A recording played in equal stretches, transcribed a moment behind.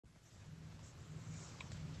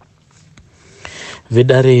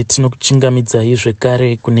Vedare tinokuchingamidzai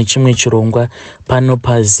zvekare kune chimwe chirongwa pano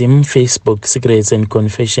paZim Facebook Secrets and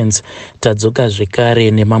Confessions. Tadzoka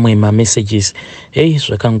zvekare nemamwe messages. Hey,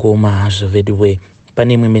 zvakangoma hazvo veduwe.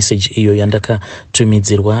 Pane imwe message iyo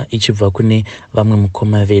yandakatumidzirwa ichibva kune vamwe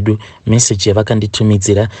mukoma vedu. Message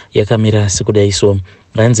yavakanditumidzira yakamira sekudai so.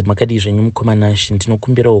 Vanzi makadi zvenyu mukoma Nashi,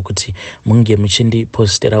 ndinokumbirawo kuti munge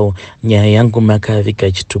muchindiposterawo nyaya yangu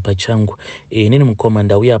makaviga chitupa changu. Inini mukoma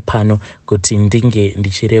ndauya pano kuti ndinge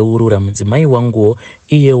ndichireurura mudzimai wanguwo,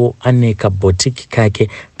 iyewo ane kabotiki kake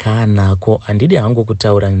kaanako. Handidi hangu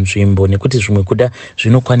kutaura nzvimbo nekuti zvimwe kuda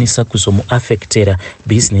zvinokwanisa kuzomuafektera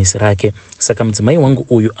business rake. Saka mudzimai wangu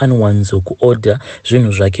uyu anowanzo kuorder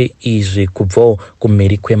zvinhu zvake izvi kubvawo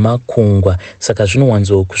kumhiri kwemakungwa. Saka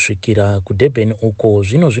zvinowanzo kusvikira kuDurban uko.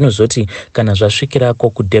 Zvinozoti kana zvasvikirako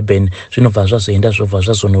kuDurban zvinobva zvazoenda zvobva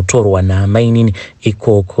zvazonotorwa namainini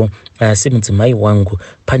ikoko. Asi mudzimai wangu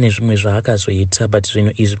pane zvimwe zvaakazoita, but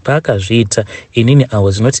zvinhu izvi paakazviita inini I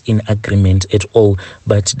was not in agreement at all.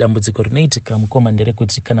 But dambudziko rinoitika mukoma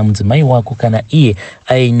nderekuti kana mudzimai wako kana iye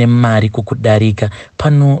aine mari kukudarika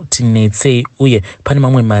panotinetsei uye pane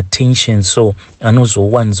mamwe matension so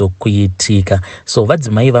anozowanzo kuitika. So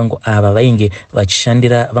vadzimai vangu ava vainge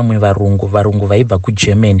vachishandira vamwe varungu vaibva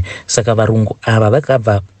kuGermany. Saka varungu ava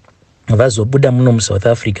vakabva vazobuda muno muSouth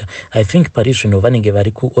Africa. I think pari zvino vanenge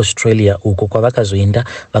vari kuAustralia uko kwavakazoenda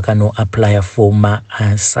vakanoapply for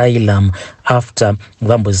asylum after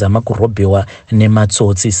vambozama kurobhewa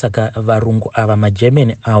nematsotsi. Saka varungu ava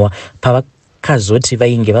maGerman awa kazoti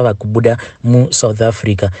vainge vava kubuda muSouth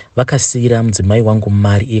Africa vakasiyira mudzimai wangu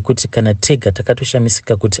mari yekuti kana tega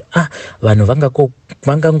takatoshamisika kuti vanhu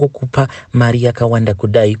vangangokupa mari yakawanda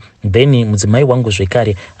kudai. Then mudzimai wangu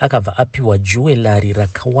zvekare akabva apiwa jewelry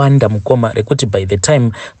rakawanda mukoma rekuti by the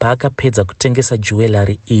time paakapedza kutengesa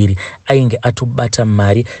jewelry iri ainge atobata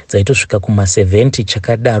mari dzaitosvika kuma70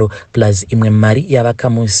 chakadaro plus imwe mari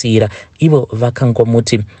yavakamusiyira. Ivo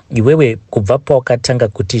vakangomuti iwewe kubva pawakatanga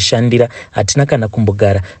kutishandira hatina kana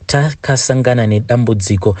kumbogara takasangana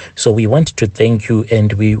nedambudziko, so we want to thank you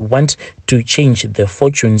and we want to change the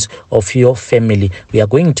fortunes of your family. We are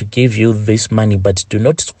going to give you this money, but do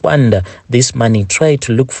not squander this money. Try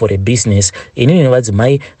to look for a business. Inini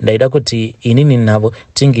vadzimai ndaida kuti inini navo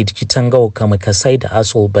tinge tichitangawo kamwe kaside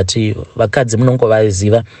hustle, but vakadzi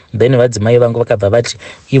munongovaziva. Then vadzimai vangu vakabva vati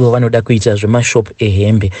ivo vanoda kuita zvemashop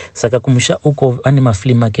ehembe. Saka kumusha uko vane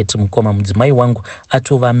maflea market mukoma. Mudzimai wangu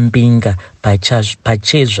atova mbinga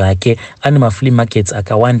pache zvake. Ane maflea markets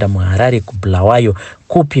akawanda muHarare, kuBulawayo,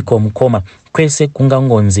 kupiko mukoma. Kwese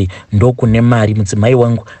kungangonzi ndokune mari. Mudzimai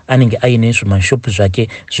wangu anenge aine zvemashop zvake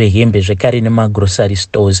zvehembe zvekare nemagrocery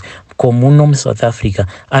stores. Komuno muSouth Africa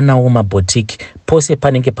anawo maboutique. Pose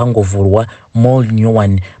panenge pangovhurwa mall new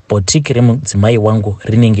one, boutique remudzimai wangu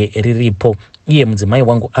rinenge riripo. Iye mudzimai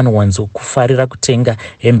wangu anowanzo kufarira kutenga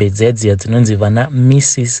hembe dziya dzinonzi vana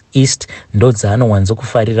Mrs East, ndo dzaanowanzo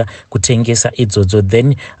kufarira kutengesa idzodzo.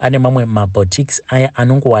 Then ane mamwe maboutiques aya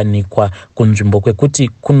anongowanikwa kunzvimbo kwekuti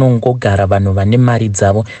kunongogara vanhu vane mari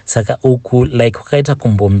dzavo. Saka uku like kwakaita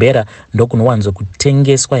kumbombera ndo kunowanzo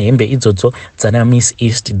kutengeswa hembe idzodzo dzana Miss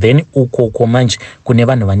East. Then uko manje kune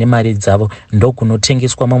vanhu vane mari dzavo ndo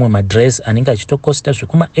kunotengeswa mamwe madress anenge achitokosta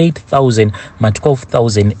zvekuma 8,000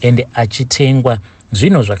 ma12,000 ende achitengwa.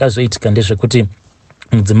 Zvino zvakazoitika ndezvekuti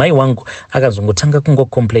mudzimai wangu akazongotanga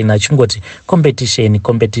kungocomplain achingoti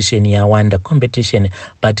competition yawanda competition.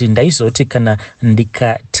 But ndaizoti kana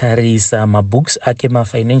ndikatarisa mabooks ake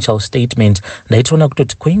mafinancial statement ndaitoona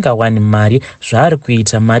kutoti kuingawani mari zvaari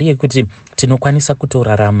kuita mari yekuti tinokwanisa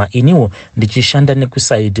kutorarama iniwo ndichishanda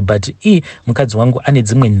nekuside. But mukadzi wangu ane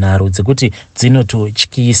dzimwe nharo dzekuti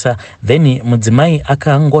dzinototyisa. Then mudzimai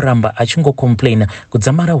akangoramba achingocomplaina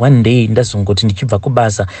kudzamara one day ndazongoti ndichibva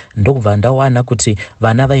kubasa ndokubva ndawana kuti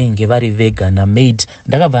vana vainge vari vega namaid.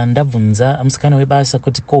 Ndakabva ndabvunza musikana webasa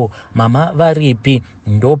kuti ko mama varipi,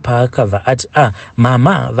 ndo paakabva ati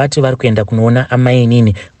mama vati vari kuenda kunoona amai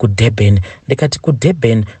nini kuDurban. Ndikati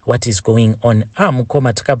kuDurban, what is going on?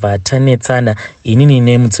 Mukoma takabva tanetsana inini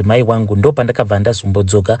nemudzimai wangu. Ndo pandakabva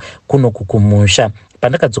ndazombodzoka kuno kukumusha.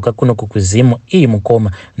 Pandakadzoka kuno kukuzimu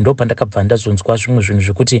mukoma ndo pandakabva ndazonzwa zvimwe zvinhu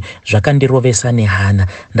zvekuti zvakandirovesa nehana.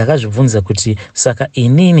 Ndakazvibvunza kuti saka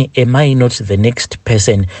inini am I not the next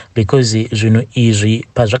person? Because zvinhu izvi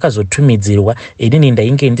pazvakazotumidzirwa inini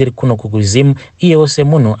ndainge ndiri kuno kukuzimu. Iyewo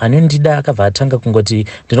semunhu anondida akabva atanga kungoti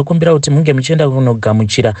ndinokumbira kuti munge muchienda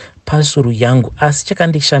kunogamuchira pasuru yangu. Asi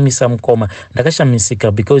chakandishamisa mukoma,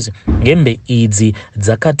 ndakashamisika because hembe idzi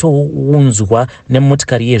dzakatounzwa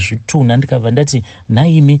nemotikari yezvituna. Ndikabva ndati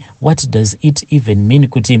naimi, what does it even mean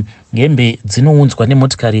kuti hembe dzinounzwa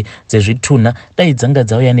nemotikari dzezvitunha dai dzanga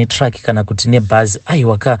dzauya netraki kana kuti nebhazi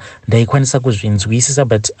aiwa ndaikwanisa kuzvinzwisisa,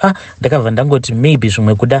 but ndakabva ndangoti maybe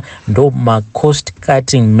zvimwe kuda ndo macost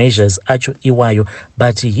cutting measures acho iwayo.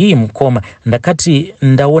 But hii mukoma ndakati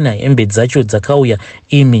ndaona hembe dzacho dzakauya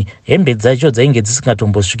imi hembe dzacho dzainge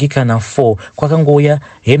dzisingatombosviki kana 4, kwakangouya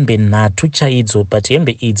hembe 3 chaidzo, but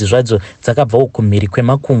hembe idzi zvadzo dzakabvawo kumhiri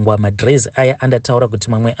kwemakungwa. Madress aya andataura kuti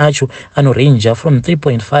mamwe acho anorenja from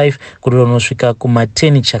 3.5 kutonosvika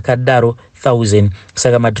kuma10 chakadaro 1000.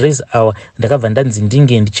 Saka madress awa ndakabva ndanzi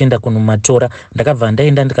ndinge ndichienda kunomatora. Ndakabva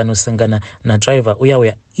ndaenda ndikanosangana nadriver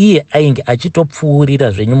uya iye ainge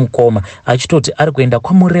achitopfuurira zvenyu mukoma, achitoti ari kuenda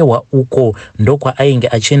kwamurehwa uko ndokwa ainge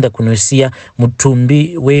achienda kunosiya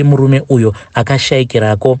mutumbi wemurume uyo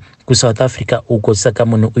akashayikirako kuSouth Africa uko. Saka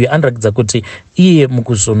munhu uyo anoratidza kuti iye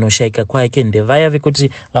mukuzonoshayika kwake ndevaya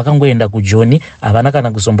vekuti vakangoenda kuJoni havana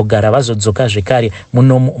kana kuzombogara vazodzoka zvekare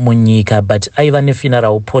muno munyika, but aiva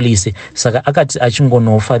nefuneral policy. Saka akati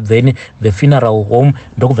achingonofa, then the funeral home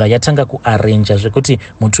ndokubva yatanga kuarrange zvekuti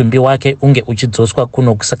mutumbi wake unge uchidzoswa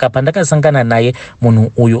kuno. Saka pandakasangana naye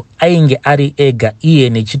munhu uyu ainge ari ega iye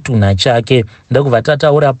nechitunha chake. Ndokubva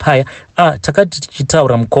tataura paya takati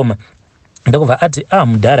tichitaura mukoma ndokubva ati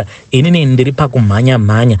mudhara inini ndiri pakumhanya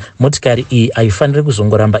motikari iyi haifaniri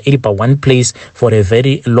kuzongoramba iri pa1 place for a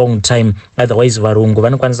very long time, otherwise varungu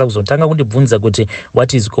vanokwanisa kuzotanga kundibvunza kuti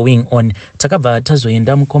what is going on. Takabva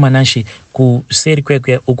tazoenda mukomanashi kuseri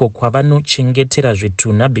kwekwe uko kwavanochengetera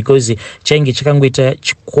zvitunha because chainge chakangoita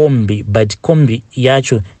chikombi, but kombi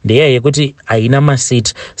yacho ndeya yekuti haina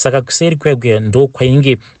masiti. Saka kuseri kwekwe ndo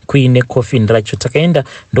kwainge kuine coffin racho. Takaenda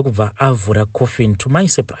ndokubva avhura coffin. To my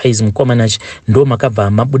surprise mukomanachi ndo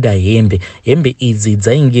makabva mabuda hembe idzi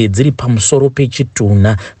dzainge dziri pamusoro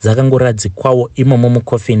pechitunha dzakangoradzikwawo imomo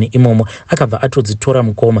mucoffin imomo. Akabva atodzitora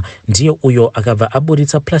mukoma, ndiye uyo akabva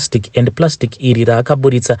aburitsa plastic, and plastic iri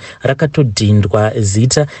raakaburitsa rakatodhindwa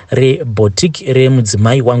zita reBotique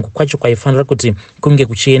remudzimai wangu. Kwacho kwaifanira kuti kunge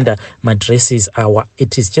kuchienda madresses awa.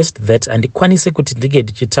 It is just that handikwanise kuti ndinge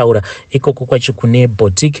ndichitaura ikoko kwacho kune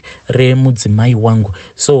Botique remudzimai wangu.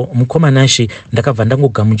 So mukomanashi ndakabva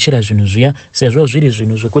ndangogamuchira zvinhu zviya sezvo zviri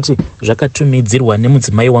zvinhu zvekuti zvakatumidzirwa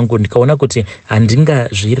nemudzimai wangu, ndikaona kuti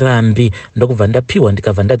handingazvirambi ndokubva ndapiwa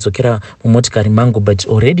ndikabva ndadzokera mumotikari mangu. But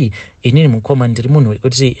already inini mukoma ndiri munhu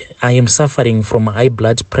wekuti I am suffering from high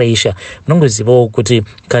blood pressure. Munongozivawo kuti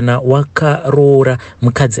kana wakaroora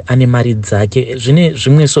mukadzi ane mari dzake zvine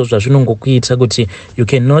zvimwe so zvazvinongokuita kuti you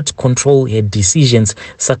cannot control her decisions.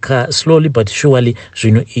 Saka slowly but surely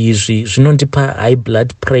zvinhu izvi zvinondipa high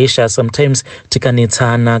blood pressure. Sometimes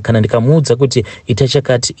tikanetsana kana ndikamuudza kuti ita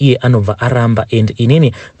chakati iye anobva aramba, and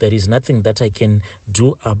inini there is nothing that I can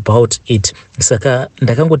do about it. Saka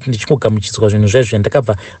ndakangoti ndichimogamuchidzwa zvinhu zvezvo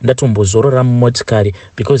ndakabva ndatombozorora mumotikari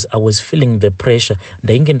because I was feeling the pressure.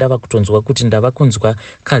 Ndainge ndava kutonzwa kuti ndava kunzwa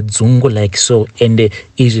kadzungu like so, and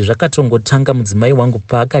izvi zvakatongotanga mudzimai wangu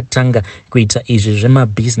paakatanga kuita izvi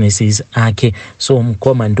zvemabusinesses ake. So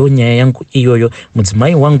mukoma ndo nyaya yangu iyoyo.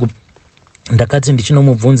 Mudzimai wangu ndakati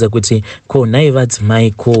ndichinomubvunza kuti ko nhai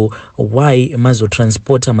vadzimai, ko why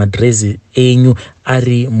mazotransporta madrezi enyu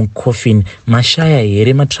ari mucoffin? Mashaya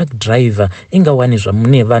here matruck driver? Ingawani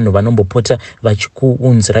zvamune vanhu vanombopota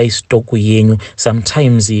vachikuunzirai stoku yenyu.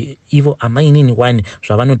 Sometimes ivo amainini wani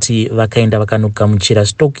zvavanoti vakaenda vakanogamuchira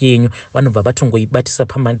stoku yenyu vanobva vatongoibatisa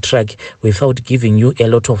pamatruck without giving you a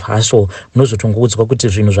lot of hassle. Munozotongoudzwa kuti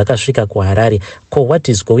zvinhu zvakasvika kuHarare. Ko what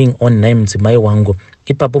is going on nhai mudzimai wangu?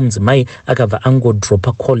 Ipapo mudzimai akabva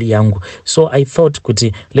angodropa call yangu. So I thought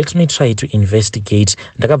kuti let me try to investigate.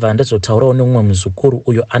 Ndakabva ndazotaurawo nemumwe muzukuru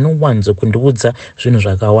uyo anowanzo kundiudza zvinhu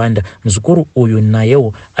zvakawanda. Muzukuru uyu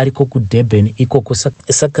nayewo ariko kuDurban ikoko.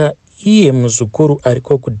 Saka iye muzukuru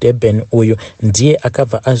ariko kuDurban uyu ndiye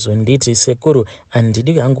akabva azonditi sekuru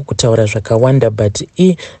handidi hangu kutaura zvakawanda, but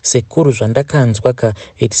sekuru zvandakanzwa ka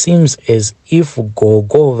it seems as if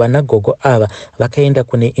gogo vana gogo ava vakaenda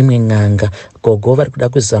kune imwe n'anga. Gogo vari kuda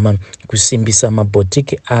kuzama kusimbisa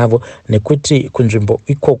mabotiki avo nekuti kunzvimbo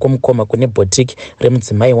ikoko mukoma kune botiki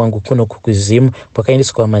remudzimai wangu kuno kukuzimu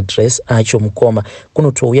kwakaendeswa madress acho mukoma.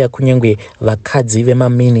 Kunotouya kunyangwe vakadzi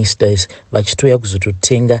vemaministers vachitouya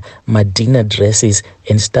kuzototenga madinner dresses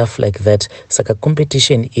and stuff like that. Saka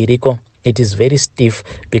competition iriko it is very stiff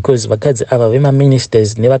because vakadzi ava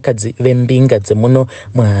vemaministers nevakadzi vembinga dzemuno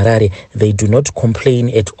muHarare they do not complain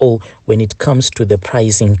at all when it comes to the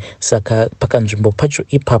pricing. Saka pakanzvimbo pacho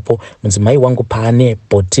ipapo mudzimai wangu paane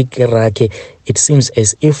botiki rake it seems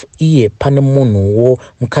as if iye pane munhuwo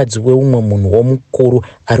mukadzi weumwe munhuwo mukuru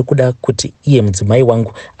ari kuda kuti iye mudzimai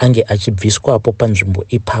wangu ange achibviswapo panzvimbo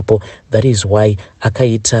ipapo. That is why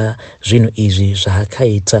akaita zvinhu izvi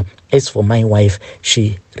zvaakaita. As for my wife,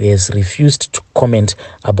 she has refused to comment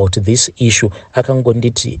about this issue.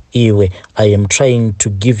 Akangonditi iwe, I am trying to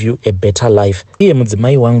give you a better life. Iye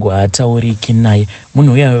mudzimai wangu haatauriki naye.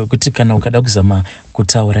 Munhu uya wekuti kana ukada kuzama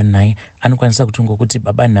kutaura naye anokwanisa kutongokuti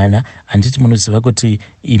baba Nana, handiti munoziva kuti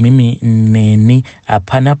imimi neni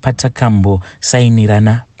hapana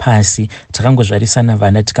patakambosainirana pasi, takangozvarisana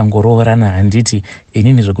vana tikangoroorana, handiti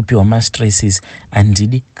inini zvekupiwa mastresses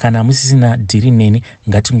handidi. Kana musisina dhiri neni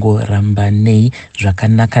ngatingorambanei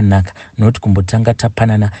zvakanaka nokuti kumbotanga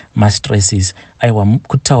tapanana mastresses. Aiwa,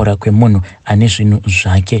 kutaura kwemunhu ane zvinhu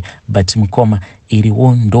zvake, but mukoma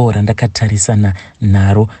iriwo ndo randakatarisana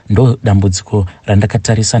naro, ndo dambudziko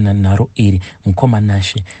randakatarisana naro iri. Mukoma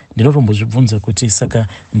Nashe, ndinotombozvibvunza kuti saka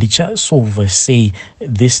ndichasolve sei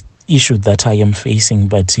this issue that I am facing,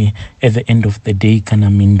 but at the end of the day kana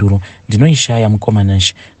minduro ndinoishaya. Mukoma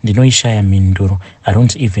Nashe, ndinoishaya minduro. I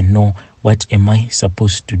don't even know what am I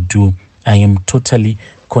supposed to do. I am totally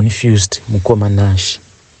confused. Mukoma Nashe.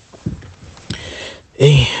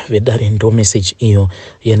 Vedare ndo message iyo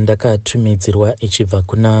yandakatumidzirwa ichibva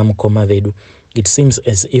kuna mukoma vedu. It seems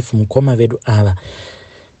as if mukoma vedu ava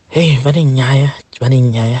vane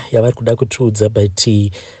nyaya yavari kuda kutiudza, but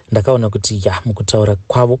ndakaona kuti mukutaura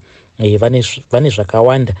kwavo vane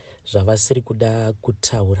zvakawanda zvavasiri kuda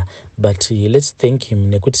kutaura, but let's thank him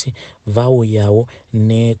nekuti vauyawo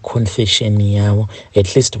neconfession yavo,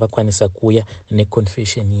 at least vakwanisa kuuya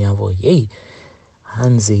neconfession yavo.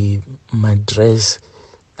 Hanzi madress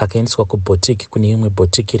akaendeswa kuBotique, kune imwe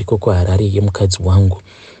Botique iriko kuHarare yemukadzi wangu.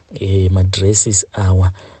 Madresses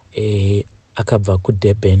awa akabva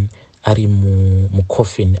kuDurban ari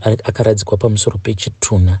muCoffin, akaradzikwa pamusoro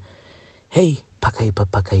pechituna.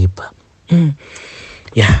 Pakaipa.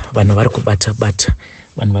 Vanhu vari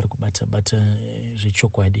kubata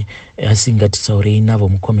zvechokwadi, asi ngatitsaurei navo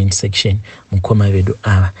mucomment section. Mukoma vedu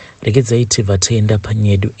ava regedzai tibva taenda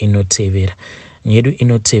panyedu inotevera. Nyedu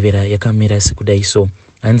inotevera yakamira sekudai so.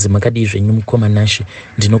 Hanzi makadii zvenyu Mukoma Nashe,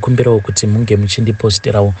 ndinokumbirawo kuti munge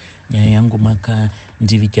muchindiposterawo nyaya yangu,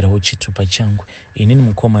 makandivikirawo chitupa changu. Inini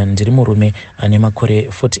mukoma ndiri murume ane makore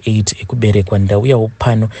 48 ekuberekwa. Ndauyawo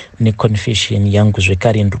pano neconfession yangu,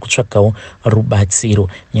 zvekare ndiri kutsvakawo rubatsiro.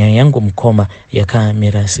 Nyaya yangu mukoma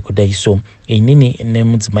yakamira sekudai so. Inini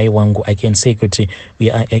nemudzimai wangu, I can say kuti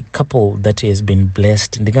we are a couple that has been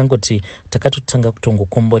blessed. Ndingangoti takatotanga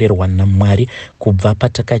kutongokomborerwa naMwari kubva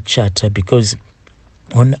patakachata, because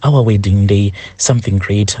on our wedding day something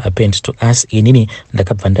great happened to us. Inini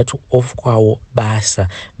ndakabva ndatu off kwawo basa,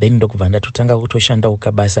 then ndokubva ndatotanga kutoshandawo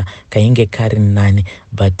kabasa kainge kari nani,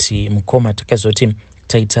 but mukoma takazoti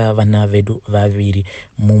taita vana vedu vaviri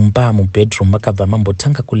mumba mubedroom makabva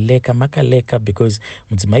mambotanga makaleka, because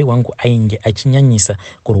mudzimai wangu ainge achinyanyisa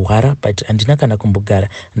kurwara, but handina kana kumbogara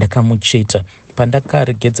ndakamucheta.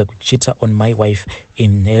 Pandakaregedza kuchita on my wife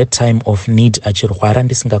in her time of need, achirwara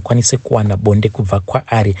ndisingakwanise kuwana bonde kubva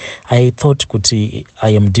kwaari, I thought kuti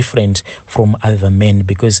I am different from other men,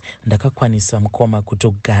 because ndakakwanisa mukoma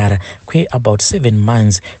kutogara about 7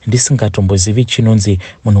 months ndisingatombozivi chinonzi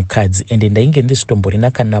munhukadzi, ende ndainge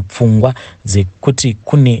ndisitomborina kana pfungwa dzekuti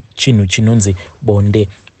kune chinhu chinonzi bonde.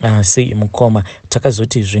 Asi mukoma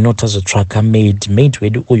takazoti zvino tazotsvaka maid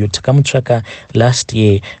wedu uyu takamutsvaka last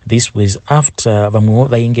year. This was after vamwewo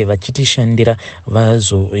vainge vachitishandira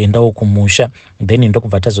vazoendawo kumusha, then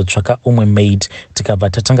ndokubva tazotsvaka umwe maid, tikabva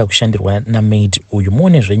tatanga kushandirwa namaid uyu.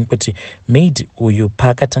 Muone zvenyu kuti maid uyu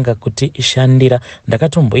paakatanga kutishandira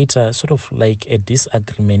ndakatomboita sort of like a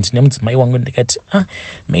disagreement nemudzimai wangu, ndikati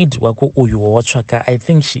maid wako uyu wawatsvaka, I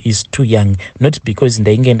think she is too young, not because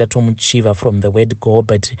ndainge ndatomuchiva from the word go,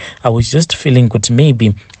 but I was just feeling that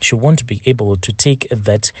maybe she won't be able to take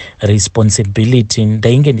that responsibility.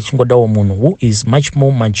 Ndainge ndichingodawo munhu who is much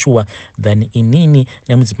more mature than inini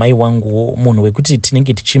nemudzimai wangu, munhu wekuti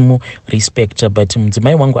tinenge tichimu respect, but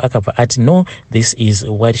mudzimai wangu akabva ati no, this is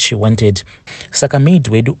what she wanted. Saka maid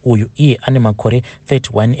wedu uyu iye ane makore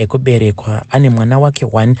 31 ekuberekwa, ane mwana wake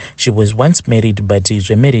 1. She was once married, but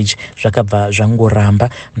zvemarriage zvakabva zvangoramba,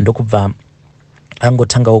 ndokubva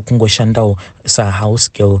angotangawo kungoshandawo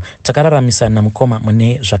house girl. Takararamisana mukoma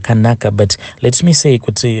mune zvakanaka, but let me say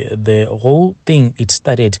kuti the whole thing it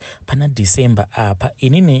started pana December apa.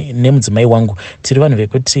 Inini nemudzimai wangu tiri vanhu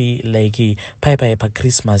vekuti like paya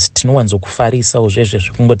paChristmas tinowanzokufarisa zvezve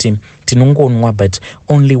zvekungoti tinongonwa, but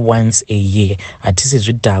only once a year. Hatisi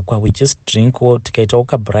zvidhakwa, we just drink, tikaitawo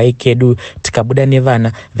kabrai kedu tikabuda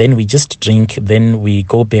nevana, then we just drink, then we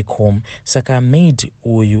go back home. Saka maid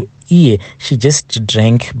uyu she just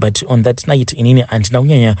drank, but on that night inini handina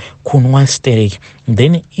kunyanya kunwa sterek,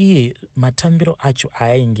 then iye matambiro acho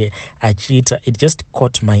ainge achiita, it just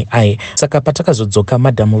caught my eye. Saka patakazodzoka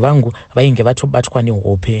madhamu vangu vainge vatobatwa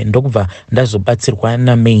nehope, ndokubva ndazobatsirwa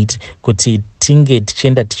namaid kuti tinge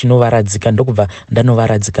tichienda tichinovaradzika, ndokubva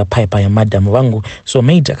ndanovaradzika paipa yamadhamu vangu. So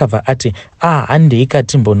maid akabva ati handei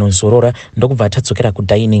katimbonozorora, ndokubva tadzokera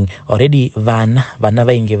kudining. Already vana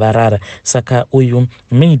vainge varara, saka uyu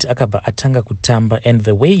maid akabva atanga kutamba, and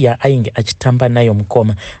the way ainge achitamba nayo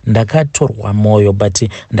mukoma ndakatorwa moyo, but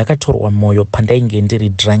ndakatorwa moyo pandainge ndiri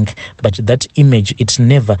drunk, but that image it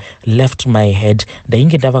never left my head.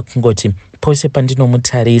 Ndainge ndava kungoti pose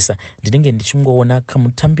pandinomutarisa ndinenge ndichingoona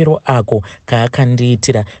kamutambiro ako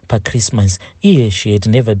kaakandiitira paChristmas. Iye she had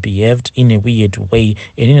never behaved in a weird way,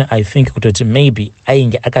 and I think kuti maybe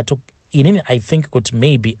ainge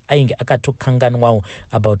ainge akatokanganwawo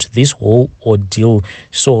about this whole ordeal.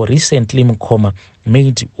 So recently mukoma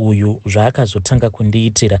maid uyu zvaakazotanga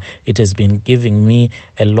kundiitira, it has been giving me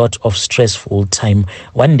a lot of stressful time.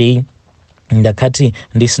 One day ndakati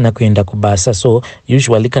ndisina kuenda kubasa, so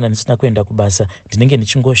usually kana ndisina kuenda kubasa ndinenge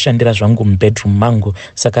ndichingoshandira zvangu mubedroom mangu.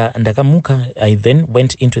 Saka ndakamuka, I then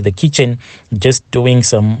went into the kitchen just doing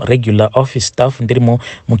some regular office stuff ndirimo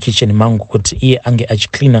mukitchen mangu kuti iye ange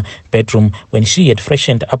achicleana bedroom. When she had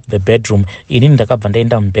freshened up the bedroom, inini ndakabva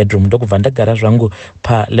ndaenda mubedroom ndokubva ndagara zvangu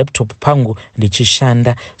pa laptop pangu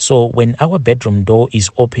ndichishanda. So when our bedroom door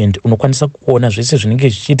is opened, unokwanisa kuona zvese zvinenge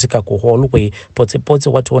zvichiitika kuhallway, potse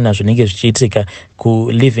watoona zvinenge zvichiitika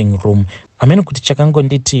ku living room. Amene kuti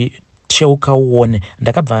chakangonditi cheuka uone,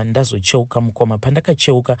 ndakabva ndazocheuka mukoma.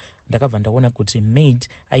 Pandakacheuka ndakabva ndaona kuti maid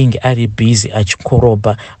ainge ari busy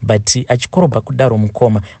achikorobha, but achikorobha kudaro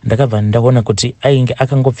mukoma ndakabva ndaona kuti ainge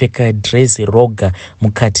akangopfeka dress roga,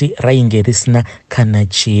 mukati rainge risina kana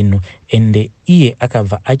chinhu, ende iye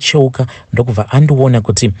akabva acheuka ndokubva andiona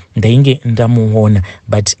kuti ndainge ndamuona,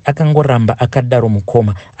 but akangoramba akadaro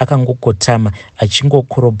mukoma, akangokotama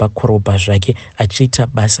achingokorobha zvake achiita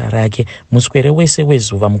basa rake. Muswere wese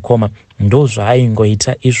wezuva mukoma ndo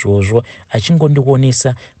zvaaingoita izvozvo,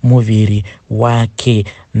 achingondionesa muviri wake.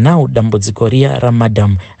 Now dambudziko riya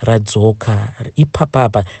ramadhamu radzoka.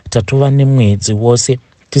 Ipapapa tatova nemwedzi wose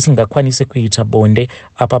tisingakwanise kuita bonde.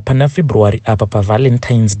 Apa pana February, apa pa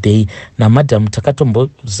Valentine's Day, na madam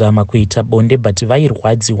takatombozama kuita bonde, but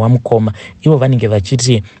vairwadziwa mukoma. Ivo vanenge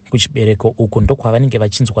vachiti kuchibereko uko ndokwa vanenge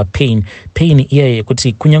vachinzwa pain iya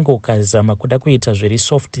yekuti kunyange ukazama kuda kuita zviri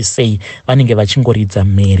soft sei vanenge vachingoridza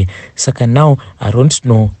mhere. Saka now I don't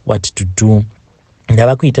know what to do.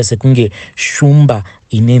 Ndava kuita sekunge shumba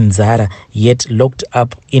ine nzara yet locked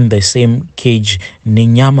up in the same cage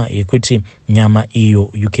nenyama yekuti nyama iyo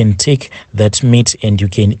you can take that meat and you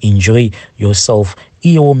can enjoy yourself.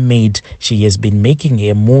 Iyo maid, she has been making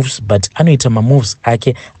her moves, but anoita moves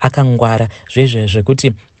ake akangwara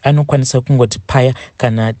zvekuti anokwanisa kungoti paya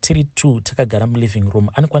kana tiri two takagara mu living room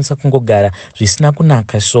anokwanisa kungogara zvisina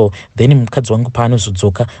kunaka. So then mukadzi wangu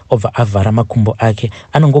paanozodzoka obva avhara makumbo ake,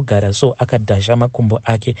 anongogara so akadhasha makumbo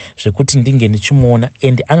ake zvekuti ndinge ndichimuona,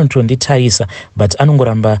 and anotonditarisa but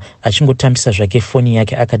anongoramba achingotambisa zvake foni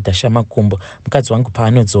yake akadhasha makumbo. Mukadzi wangu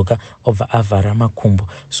paanodzoka obva avhara makumbo.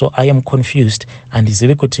 So I am confused,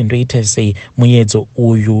 handizivi kuti ndoita sei muyedzo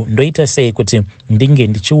uyu, ndoita sei kuti ndinge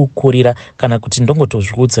ndichiukurira kana kuti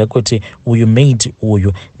ndongotozviudza kuti uyu maid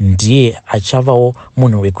uyu ndiye achavawo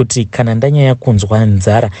munhu wekuti kana ndanyanya kunzwa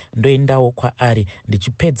nzara ndoendawo kwaari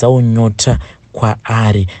ndichipedzawo nyota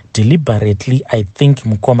kwaari deliberately. I think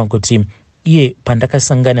mukoma kuti iye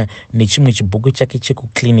pandakasangana nechimwe chibhuku chake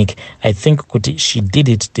chekuclinic, I think kuti she did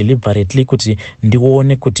it deliberately kuti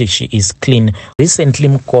ndione kuti she is clean. Recently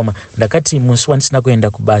mukoma ndakati musi wandisina kuenda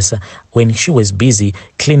kubasa, when she was busy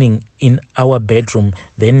cleaning in our bedroom,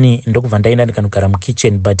 then ndokubva ndaenda ndikanogara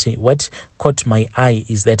mukitchen. But what caught my eye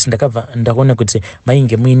is that ndakabva ndaona kuti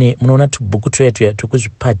mainge munoona tubhuku tuya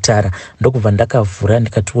tukuzvipatara, ndokubva ndakavhura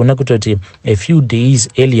ndikationa kuti a few days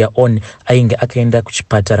earlier on ainge akaenda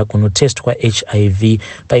kuchipatara kunotestwa HIV,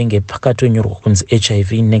 painge pakatonyorwa kunzi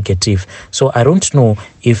HIV negative. So I don't know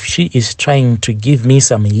if she is trying to give me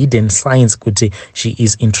some hidden signs kuti she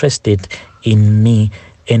is interested in me.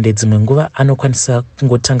 And dzimwe nguva anokwanisa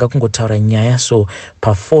kungotanga kungotaura nyaya so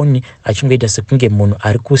pafoni achingoita sekunge munhu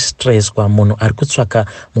ari kustresswa, munhu ari kutsvaka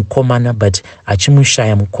mukomana but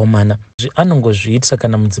achimushaya mukomana. Anongozviita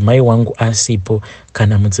kana mudzimai wangu asipo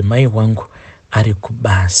kana mudzimai wangu ari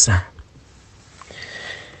kubasa.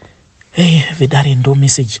 Hey, vedare ndo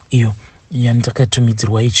message iyo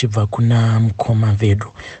yandakatumidzirwa ichibva kuna mukoma vedu.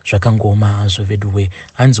 Zvakangoma hazvo vedu we,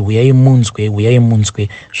 hanzi uyai munzwe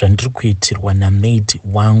zvandiri kuitirwa namaid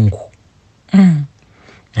wangu.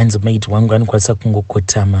 hanzi maiti wangu anokwanisa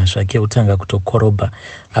kungokotama zvake utanga kutokorobha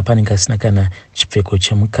apanenge asina kana chipfeko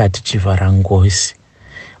chemukati chivhara ngozi.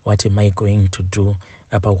 What am I going to do?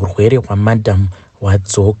 Apa urwere hwamadam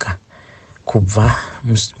hwadzoka kubva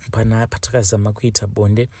pana patakazama kuita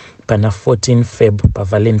bonde pana 14 Feb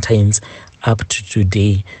pavalentines up to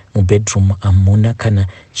today. Mubedroom hamuna kana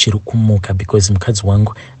chiri kumuka because mukadzi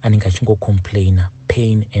wangu anenge achingocomplaina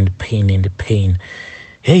pain and pain and pain.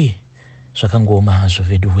 Hey, zvakangoma hazvo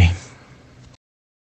vedu we.